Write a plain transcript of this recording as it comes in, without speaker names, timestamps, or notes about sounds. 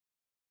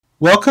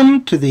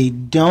Welcome to the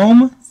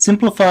Dome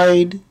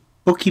Simplified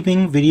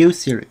Bookkeeping video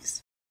series.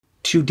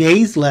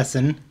 Today's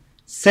lesson,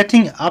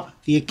 Setting Up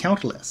the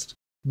Account List.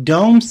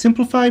 Dome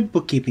Simplified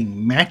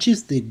Bookkeeping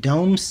matches the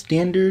Dome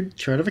Standard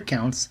Chart of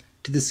Accounts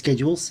to the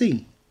Schedule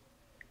C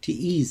to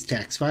ease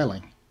tax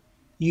filing.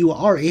 You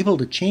are able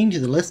to change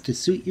the list to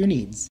suit your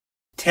needs.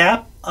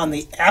 Tap on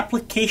the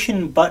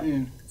application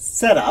button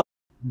Setup,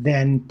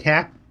 then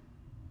tap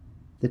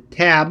the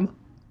tab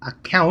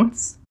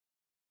Accounts.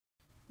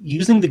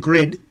 Using the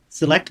grid,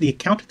 select the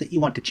account that you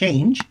want to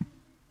change.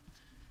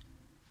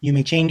 You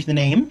may change the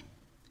name,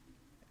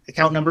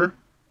 account number.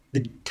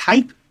 The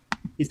type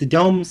is the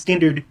Dome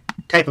standard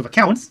type of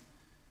accounts.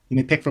 You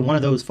may pick from one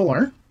of those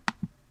four.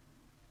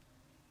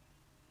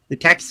 The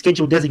tax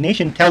schedule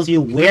designation tells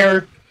you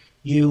where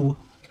you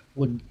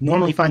would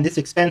normally find this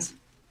expense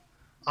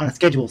on a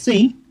Schedule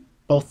C,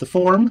 both the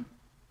form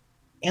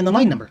and the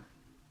line number.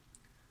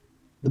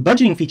 The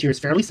budgeting feature is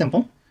fairly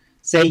simple.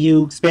 Say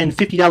you spend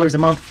 $50 a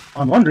month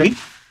on laundry,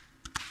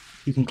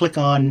 you can click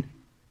on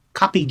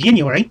Copy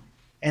January,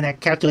 and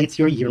that calculates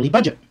your yearly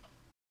budget.